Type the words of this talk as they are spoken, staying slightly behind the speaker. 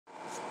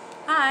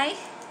Hi,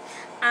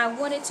 I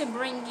wanted to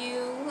bring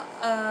you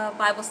a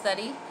Bible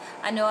study.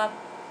 I know I've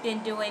been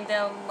doing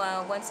them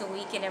once a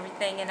week and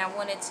everything, and I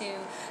wanted to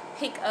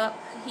pick up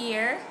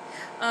here.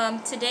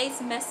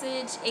 Today's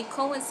message, it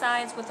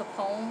coincides with a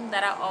poem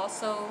that I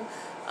also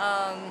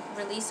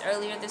released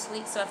earlier this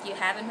week. So if you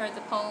haven't heard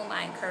the poem,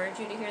 I encourage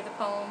you to hear the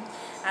poem.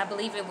 I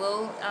believe it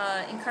will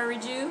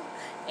encourage you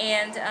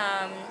and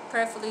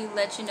prayerfully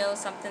let you know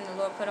something the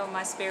Lord put on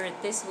my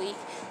spirit this week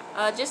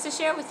just to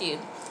share with you.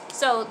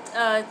 So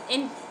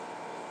in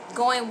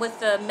going with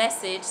the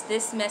message,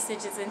 this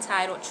message is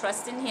entitled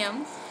Trust in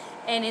Him,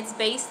 and it's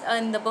based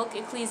on the book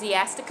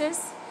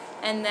Ecclesiasticus,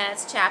 and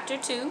that's chapter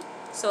 2.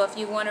 So if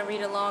you want to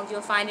read along, you'll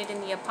find it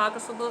in the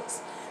Apocrypha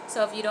books.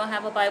 So if you don't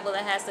have a Bible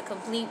that has the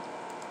complete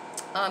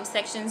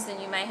sections,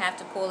 then you might have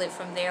to pull it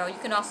from there, or you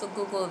can also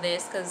Google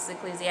this because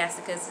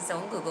Ecclesiasticus is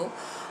on Google.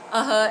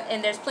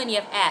 And there's plenty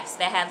of apps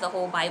that have the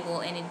whole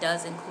Bible, and it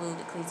does include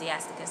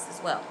Ecclesiasticus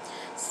as well.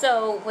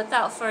 So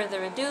without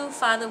further ado,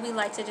 Father, we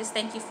like to just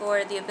thank you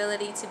for the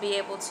ability to be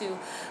able to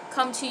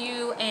come to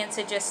you and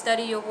to just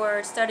study your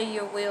word, study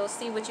your will,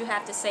 see what you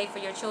have to say for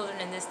your children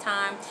in this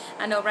time.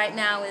 I know right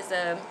now is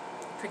a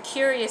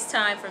precarious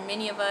time for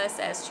many of us,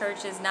 as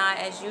church is not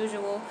as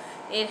usual.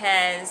 It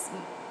has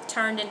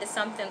turned into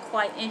something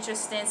quite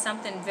interesting,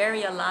 something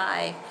very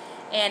alive.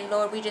 And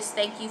Lord, we just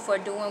thank you for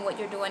doing what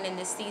you're doing in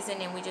this season,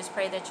 and we just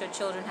pray that your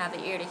children have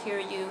an ear to hear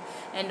you,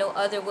 and no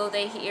other will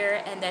they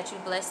hear, and that you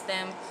bless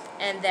them,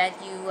 and that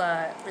you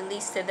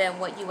release to them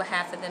what you will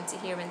have for them to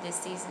hear in this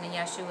season. In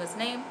Yeshua's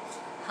name,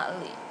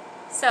 hallelujah.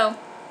 So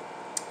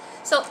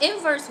in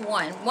verse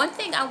 1, one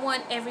thing I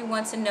want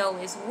everyone to know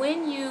is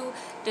when you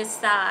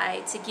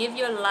decide to give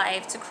your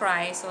life to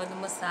Christ, or the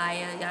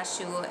Messiah,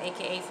 Yeshua,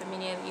 aka for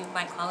many of you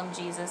might call him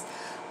Jesus,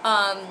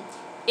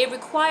 it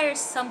requires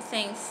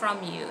something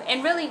from you.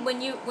 And really,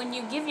 when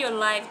you give your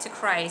life to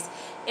Christ,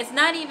 it's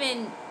not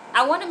even,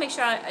 I want to make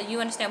sure you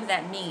understand what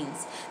that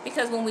means.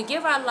 Because when we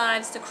give our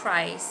lives to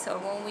Christ, or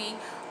when we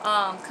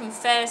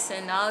confess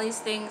and all these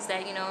things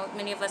that, you know,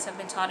 many of us have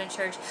been taught in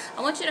church,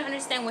 I want you to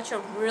understand what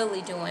you're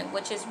really doing,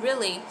 which is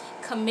really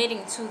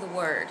committing to the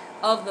word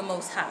of the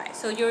Most High.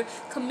 So you're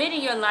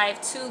committing your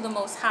life to the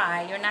Most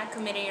High. You're not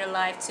committing your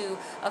life to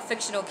a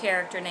fictional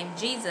character named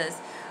Jesus.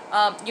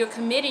 You're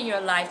committing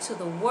your life to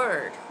the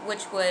Word,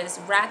 which was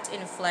wrapped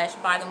in flesh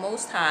by the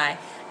Most High,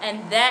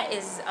 and that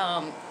is,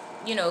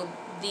 you know,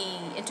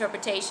 the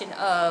interpretation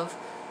of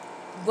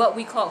what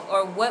we call,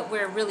 or what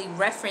we're really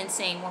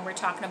referencing when we're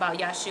talking about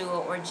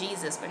Yeshua or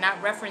Jesus. We're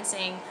not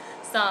referencing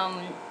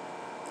some,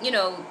 you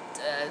know,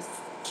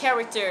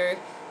 character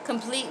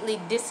completely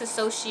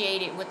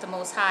disassociated with the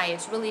Most High.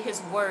 It's really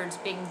His words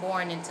being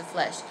born into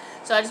flesh.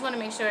 So I just want to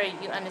make sure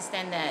you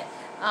understand that.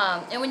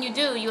 And when you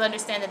do, you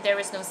understand that there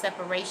is no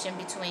separation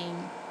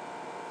between,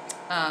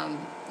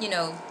 you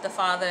know, the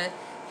Father,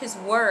 His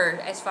Word,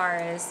 as far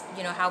as,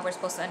 you know, how we're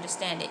supposed to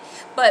understand it.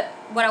 But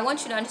what I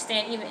want you to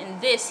understand, even in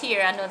this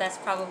here, I know that's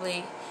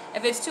probably,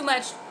 if it's too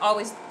much,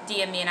 always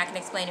DM me and I can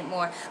explain it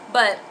more.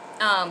 But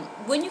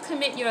when you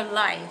commit your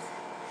life,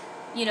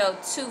 you know,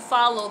 to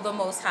follow the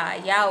Most High,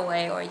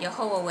 Yahweh or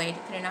Yehovah,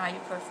 depending on how you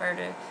prefer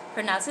to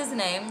pronounce His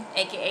name,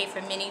 aka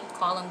for many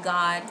call Him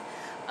God.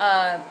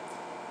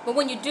 But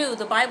when you do,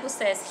 the Bible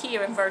says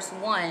here in verse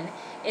 1,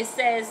 it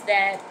says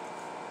that,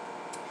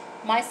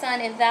 my son,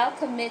 if thou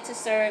commit to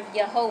serve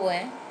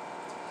Yahweh,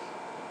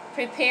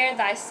 prepare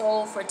thy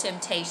soul for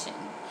temptation.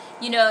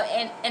 You know,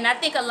 and I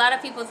think a lot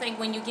of people think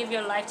when you give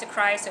your life to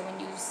Christ, or when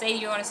you say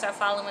you want to start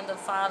following the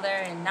Father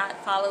and not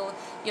follow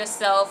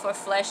yourself or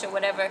flesh or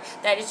whatever,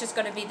 that it's just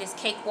going to be this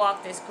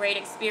cakewalk, this great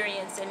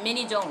experience. And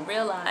many don't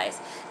realize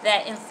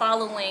that in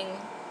following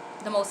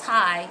the Most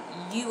High,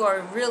 you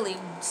are really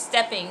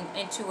stepping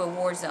into a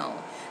war zone.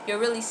 You're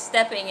really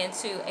stepping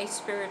into a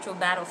spiritual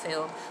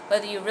battlefield,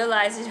 whether you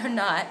realize it or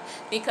not,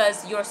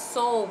 because your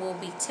soul will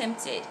be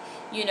tempted,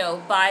 you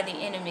know, by the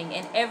enemy,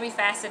 and every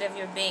facet of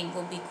your being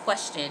will be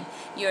questioned.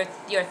 Your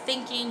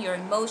thinking, your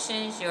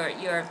emotions,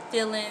 your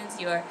feelings,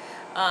 your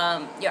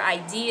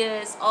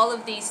ideas, all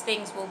of these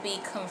things will be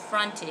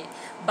confronted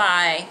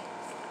by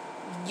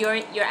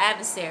your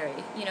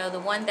adversary, you know, the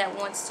one that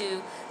wants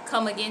to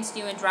come against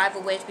you and drive a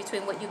wedge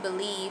between what you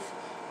believe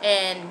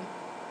and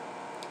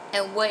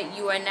what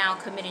you are now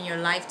committing your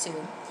life to.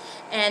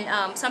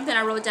 And something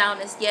I wrote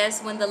down is,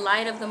 yes, when the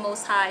light of the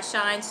Most High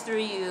shines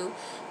through you,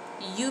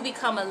 you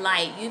become a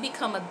light, you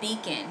become a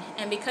beacon.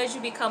 And because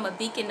you become a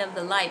beacon of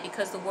the light,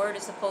 because the Word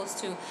is supposed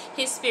to,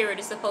 His Spirit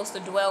is supposed to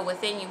dwell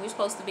within you, we're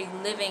supposed to be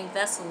living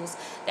vessels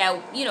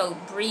that, you know,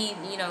 breathe,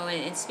 you know,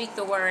 and speak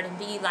the Word and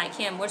be like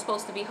Him. We're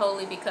supposed to be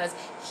holy because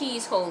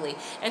He's holy.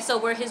 And so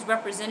we're His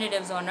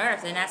representatives on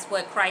earth, and that's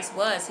what Christ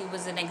was. He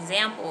was an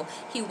example.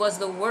 He was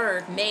the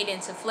Word made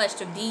into flesh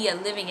to be a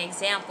living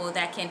example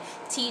that can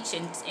teach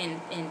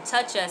and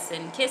touch us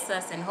and kiss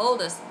us and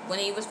hold us when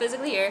He was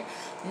physically here.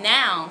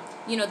 Now,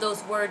 you know, those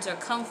those words are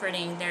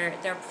comforting.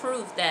 They're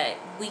proof that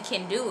we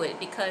can do it,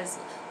 because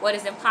what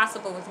is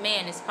impossible with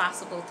man is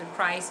possible through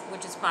Christ,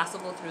 which is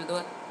possible through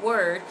the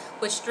word,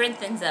 which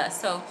strengthens us.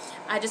 So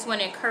I just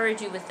want to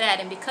encourage you with that.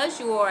 And because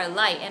you are a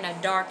light in a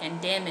dark and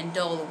dim and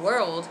dull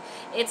world,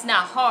 it's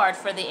not hard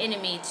for the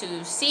enemy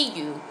to see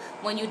you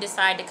when you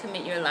decide to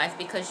commit your life,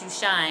 because you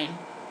shine,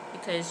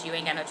 because you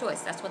ain't got no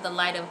choice. That's what the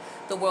light of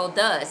the world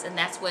does, and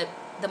that's what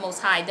the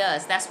Most High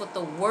does. That's what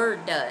the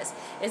word does,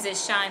 is it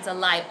shines a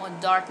light on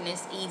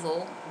darkness,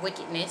 evil,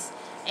 wickedness,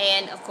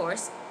 and of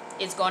course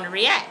it's going to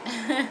react.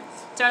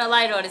 Turn a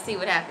light on to see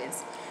what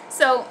happens.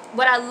 So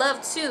what I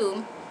love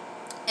too,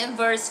 in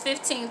verse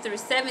 15 through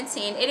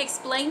 17, it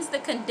explains the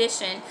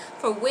condition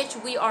for which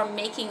we are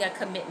making a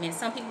commitment.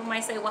 Some people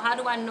might say, well, how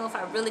do I know if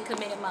I really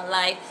committed my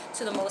life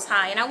to the Most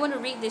High? And I want to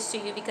read this to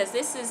you, because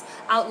this is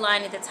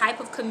outlining the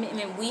type of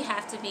commitment we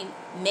have to be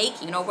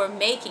making, or we're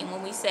making,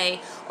 when we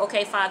say,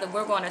 okay, Father,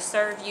 we're going to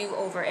serve you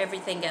over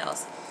everything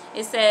else.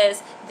 It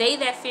says, they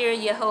that fear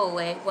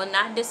Yahweh will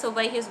not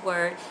disobey his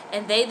word,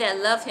 and they that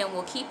love him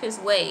will keep his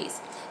ways.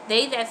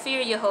 They that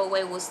fear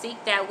Yahweh will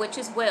seek that which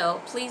is well,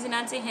 pleasing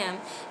unto him,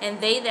 and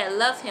they that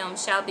love him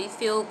shall be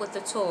filled with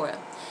the Torah.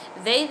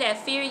 They that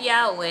fear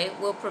Yahweh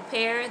will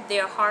prepare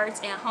their hearts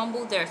and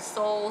humble their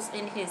souls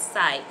in his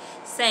sight,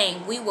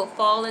 saying, we will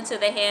fall into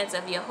the hands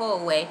of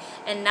Yahweh,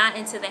 and not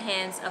into the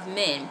hands of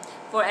men.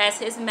 For as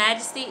his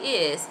majesty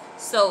is,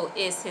 so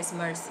is his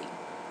mercy.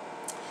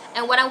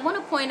 And what I want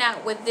to point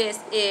out with this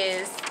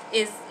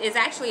is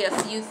actually a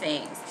few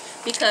things,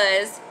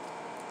 because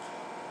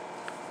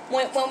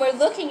when we're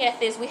looking at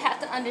this, we have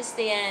to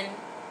understand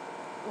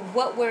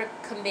what we're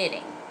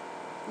committing,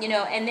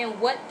 and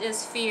then what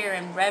does fear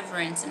and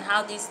reverence and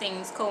how these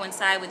things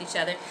coincide with each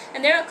other.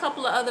 And there are a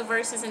couple of other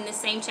verses in this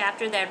same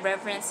chapter that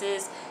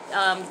references,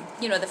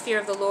 the fear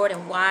of the Lord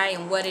and why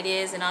and what it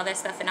is and all that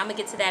stuff. And I'm going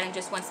to get to that in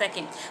just one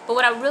second. But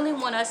what I really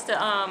want us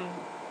to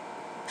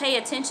pay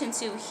attention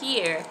to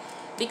here,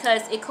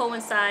 because it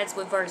coincides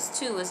with verse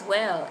 2 as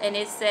well. And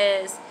it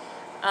says,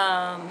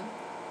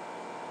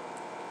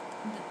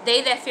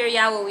 they that fear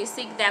Yahweh will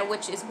seek that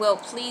which is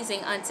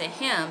well-pleasing unto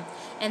him,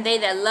 and they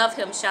that love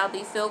him shall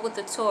be filled with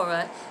the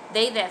Torah.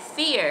 They that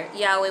fear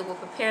Yahweh will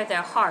prepare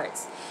their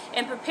hearts.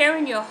 And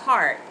preparing your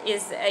heart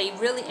is a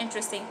really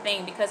interesting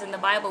thing, because in the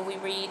Bible we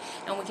read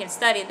and we can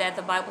study that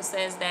the Bible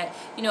says that,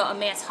 a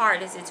man's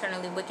heart is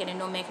eternally wicked, and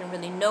no man can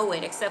really know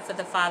it except for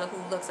the Father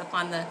who looks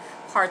upon the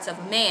hearts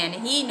of man,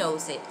 and he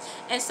knows it.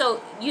 And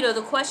so,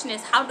 the question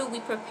is, how do we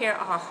prepare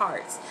our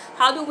hearts?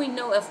 How do we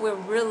know if we're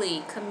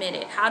really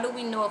committed? How do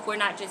we know if we're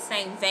not just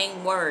saying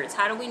vain words?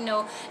 How do we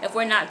know if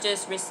we're not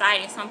just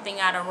reciting something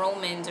out of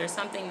Romans or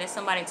something that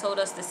somebody told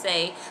us to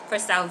say for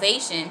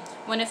salvation,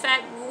 when in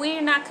fact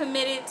we're not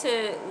committed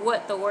to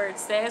what the word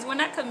says? We're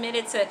not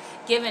committed to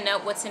giving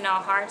up what's in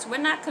our hearts. We're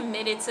not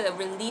committed to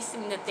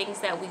releasing the things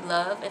that we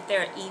love, if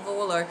they're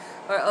evil or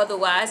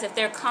otherwise, if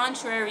they're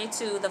contrary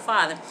to the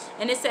Father.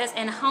 And it says,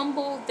 and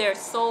humble their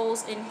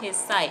souls in his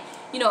sight.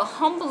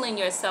 Humbling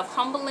yourself,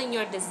 humbling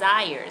your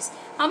desires.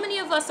 How many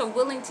of us are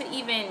willing to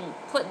even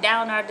put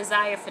down our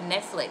desire for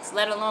Netflix,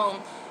 let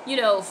alone,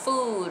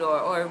 food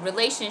or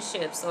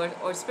relationships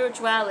or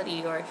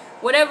spirituality or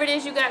whatever it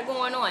is you got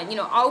going on?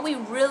 Are we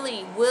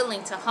really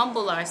willing to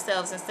humble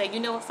ourselves and say, you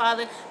know what,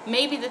 Father,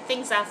 maybe the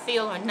things I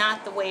feel are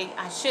not the way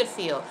I should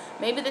feel.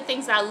 Maybe the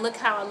things how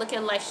I look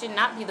at life should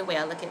not be the way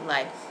I look at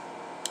life.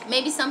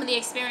 Maybe some of the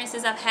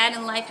experiences I've had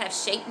in life have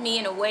shaped me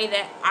in a way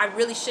that I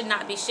really should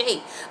not be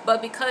shaped.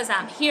 But because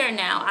I'm here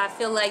now, I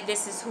feel like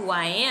this is who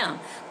I am.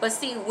 But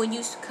see, when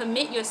you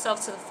commit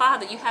yourself to the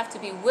Father, you have to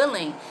be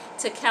willing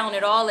to count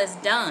it all as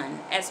done,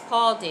 as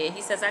Paul did.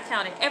 He says, I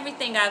counted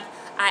everything I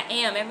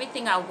am,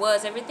 everything I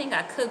was, everything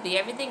I could be,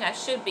 everything I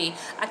should be.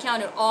 I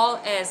count it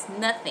all as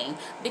nothing,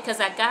 because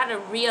I got to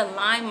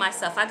realign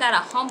myself. I got to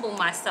humble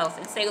myself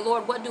and say,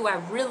 Lord, what do I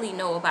really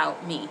know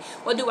about me?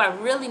 What do I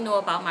really know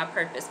about my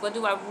purpose? What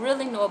do I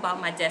really know about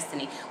my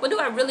destiny? What do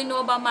I really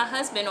know about my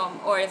husband?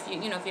 Or if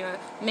if you're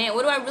a man,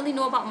 what do I really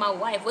know about my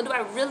wife? What do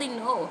I really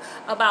know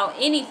about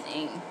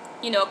anything?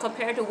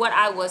 Compared to what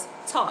I was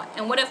taught.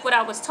 And what if what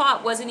I was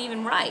taught wasn't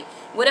even right?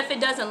 What if it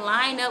doesn't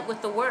line up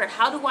with the word?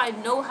 How do I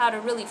know how to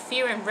really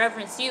fear and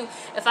reverence you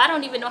if I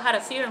don't even know how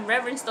to fear and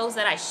reverence those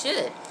that I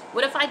should?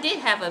 What if I did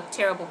have a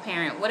terrible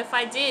parent? What if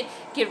I did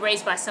get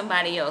raised by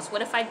somebody else?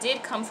 What if I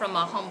did come from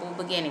a humble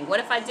beginning?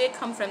 What if I did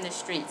come from the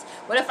streets?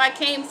 What if I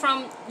came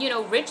from,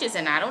 riches,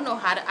 and I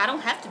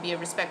don't have to be a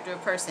respecter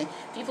of person.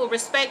 People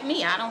respect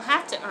me. I don't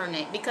have to earn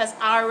it, because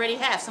I already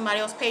have. Somebody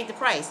else paid the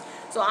price.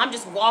 So I'm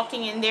just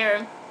walking in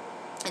there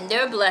and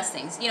their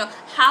blessings.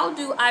 How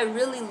do I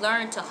really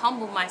learn to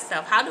humble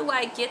myself? How do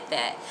I get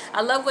that?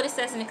 I love what it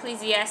says in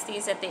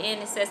Ecclesiastes at the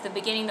end. It says the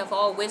beginning of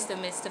all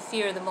wisdom is to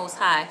fear the Most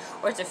High,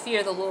 or to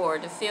fear the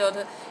Lord, to fear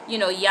the,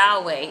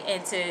 Yahweh,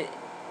 and to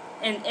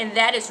and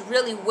that is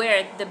really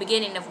where the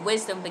beginning of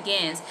wisdom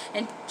begins.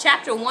 And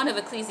chapter 1 of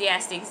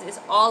Ecclesiastes is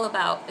all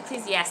about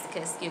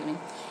Ecclesiasticus, excuse me.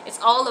 It's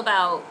all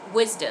about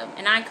wisdom,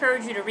 and I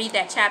encourage you to read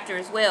that chapter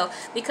as well,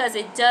 because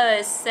it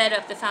does set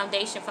up the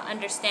foundation for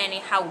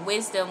understanding how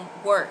wisdom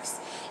works.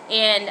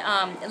 And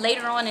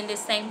later on in this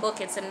same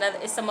book, it's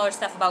some other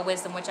stuff about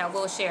wisdom, which I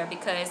will share,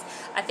 because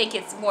I think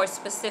it's more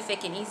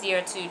specific and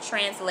easier to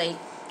translate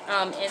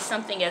in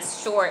something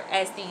as short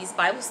as these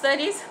Bible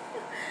studies.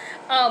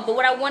 But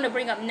what I want to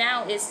bring up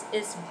now is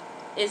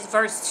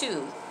verse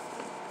 2.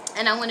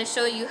 And I want to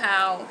show you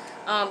how,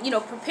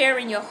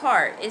 preparing your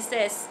heart. It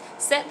says,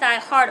 set thy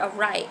heart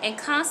aright, and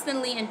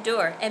constantly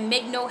endure, and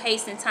make no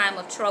haste in time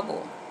of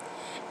trouble.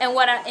 And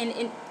what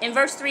in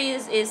verse 3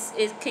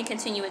 is can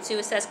continue it too.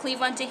 It says,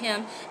 cleave unto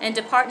him, and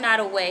depart not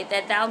away,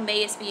 that thou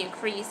mayest be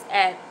increased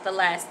at the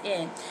last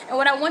end. And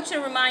what I want you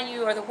to remind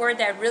you, or the word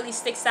that really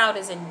sticks out,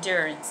 is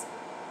endurance.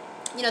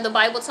 The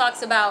Bible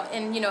talks about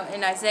in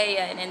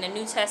Isaiah and in the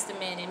New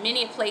Testament in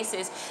many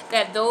places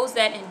that those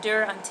that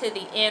endure until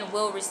the end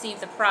will receive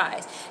the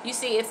prize. You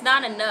see, it's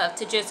not enough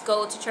to just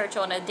go to church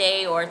on a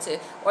day or to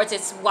watch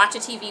a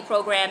TV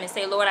program and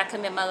say, Lord, I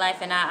commit my life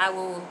and I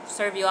will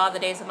serve you all the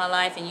days of my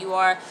life, and you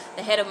are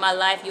the head of my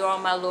life, you are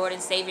my Lord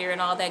and Savior and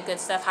all that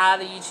good stuff.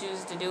 However you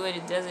choose to do it,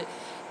 it doesn't.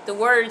 The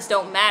words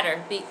don't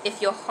matter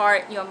if your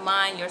heart, your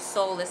mind, your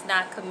soul is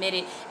not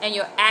committed and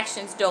your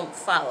actions don't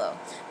follow.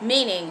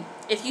 Meaning,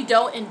 if you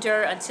don't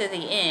endure until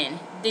the end,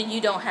 then you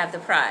don't have the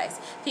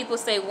prize. People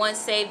say once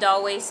saved,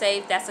 always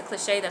saved. That's a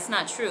cliche. That's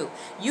not true.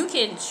 You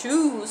can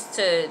choose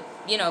to,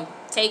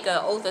 take an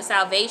oath of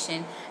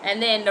salvation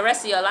and then the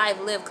rest of your life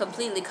live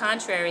completely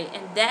contrary,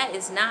 and that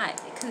is not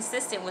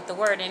consistent with the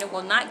word, and it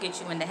will not get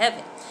you into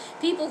heaven.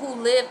 People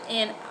who live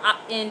in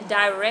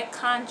direct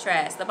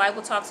contrast, the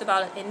Bible talks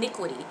about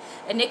iniquity.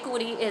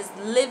 Iniquity is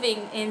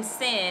living in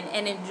sin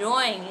and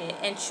enjoying it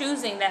and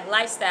choosing that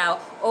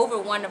lifestyle over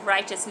one of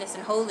righteousness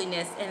and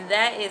holiness, and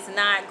that is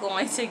not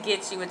going to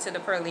get you into the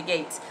pearly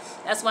gates.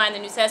 That's why in the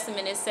New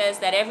Testament it says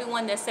that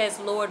everyone that says,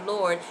 Lord,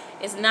 Lord,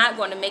 is not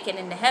going to make it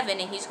into heaven,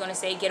 and he's going to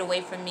say, get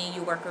away from me,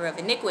 you worker of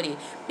iniquity,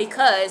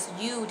 because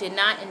you did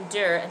not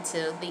endure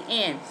until the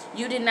end.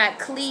 You did not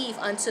cleave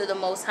unto the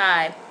Most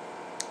High.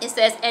 It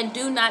says, and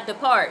do not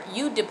depart.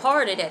 You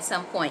departed at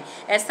some point.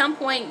 At some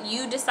point,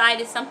 you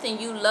decided something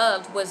you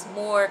loved was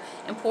more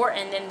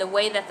important than the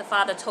way that the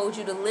Father told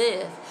you to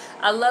live.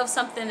 I love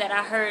something that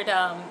I heard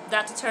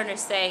Dr. Turner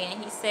say,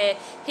 and he said,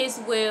 his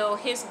will,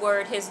 his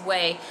word, his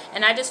way.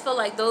 And I just feel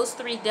like those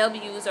 3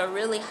 W's are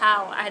really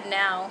how I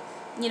now,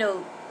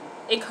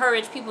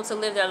 encourage people to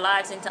live their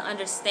lives and to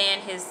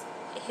understand his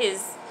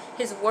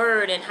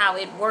word and how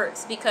it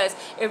works, because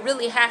it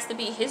really has to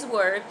be his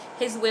word,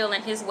 his will,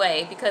 and his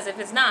way, because if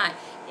it's not,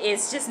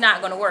 it's just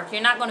not going to work.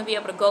 You're not going to be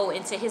able to go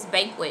into his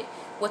banquet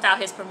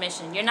without his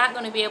permission. You're not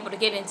going to be able to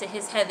get into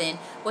his heaven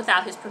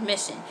without his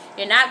permission.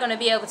 You're not going to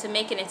be able to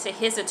make it into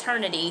his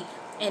eternity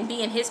and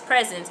be in his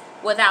presence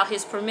without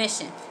his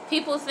permission.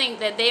 People think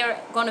that they are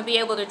going to be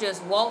able to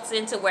just waltz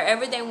into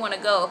wherever they want to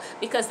go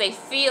because they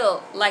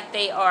feel like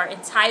they are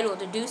entitled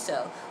to do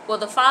so. Well,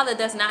 the Father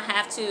does not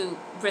have to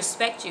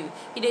respect you.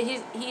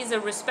 He's a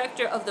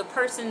respecter of the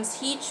persons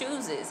he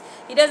chooses.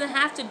 He doesn't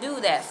have to do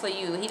that for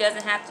you. He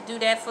doesn't have to do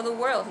that for the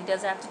world. He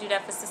doesn't have to do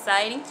that for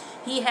society.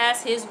 He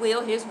has his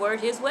will, his word,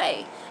 his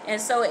way. And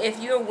so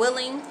if you're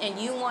willing and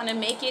you want to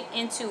make it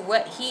into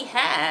what he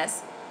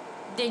has,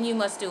 then you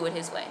must do it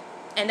his way.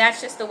 And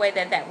that's just the way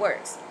that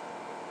works.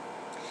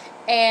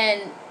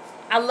 And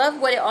I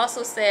love what it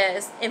also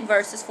says in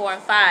verses 4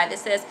 and 5. It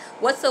says,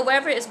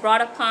 whatsoever is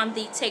brought upon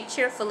thee, take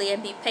cheerfully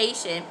and be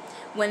patient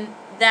when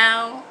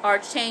thou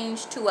art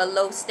changed to a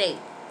low state.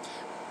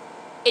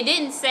 It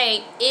didn't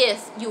say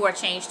if you are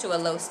changed to a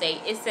low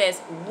state. It says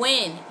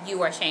when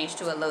you are changed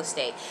to a low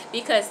state.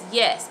 Because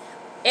yes,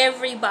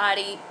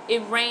 everybody,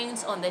 it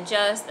rains on the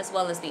just as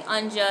well as the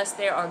unjust.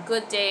 There are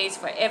good days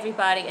for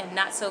everybody and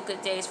not so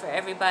good days for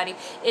everybody.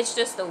 It's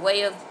just the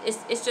way of,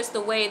 it's just the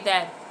way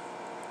that,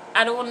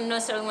 I don't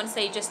necessarily want to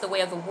say just the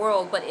way of the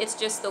world, but it's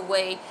just the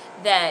way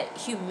that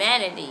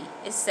humanity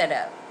is set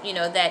up.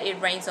 That it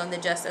rains on the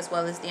just as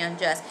well as the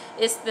unjust.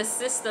 It's the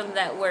system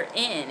that we're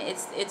in.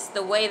 It's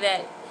the way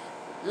that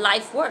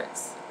life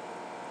works.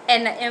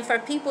 And for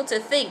people to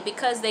think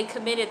because they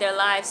committed their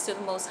lives to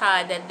the Most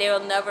High that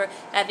they'll never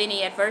have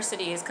any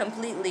adversity is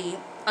completely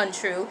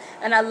untrue.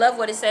 And I love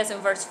what it says in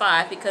verse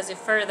 5, because it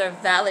further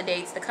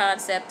validates the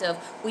concept of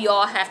we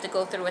all have to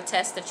go through a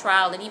test, a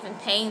trial, and even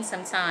pain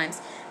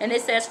sometimes. And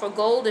it says, for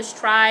gold is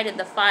tried in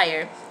the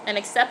fire, and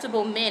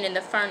acceptable men in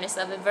the furnace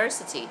of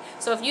adversity.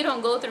 So if you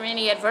don't go through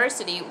any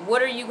adversity,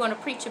 what are you going to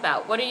preach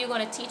about? What are you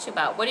going to teach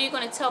about? What are you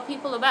going to tell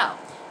people about?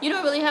 You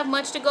don't really have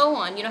much to go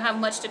on. You don't have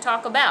much to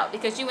talk about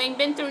because you ain't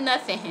been through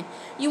nothing.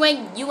 You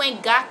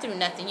ain't got through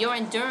nothing. Your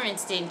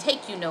endurance didn't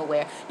take you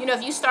nowhere.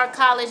 If you start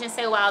college and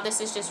say, wow, this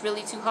is just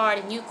really too hard,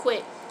 and you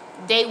quit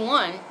day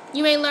 1,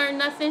 you ain't learned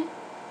nothing.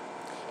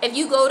 If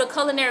you go to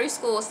culinary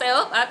school, say,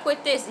 oh, I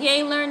quit this, you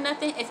ain't learned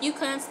nothing. If you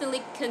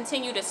constantly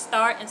continue to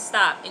start and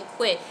stop and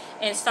quit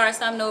and start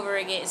something over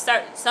again,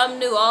 start something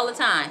new all the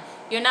time,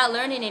 you're not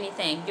learning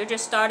anything. You're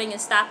just starting and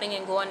stopping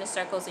and going in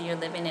circles, and you're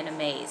living in a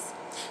maze.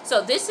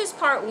 So this is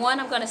part 1.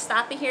 I'm going to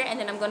stop it here, and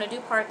then I'm going to do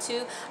part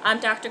 2. I'm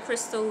Dr.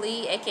 Crystal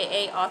Lee,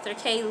 aka Author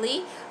K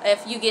Lee.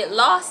 If you get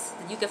lost,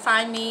 you can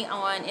find me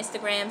on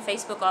Instagram,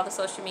 Facebook, all the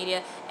social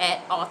media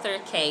at Author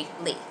K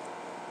Lee.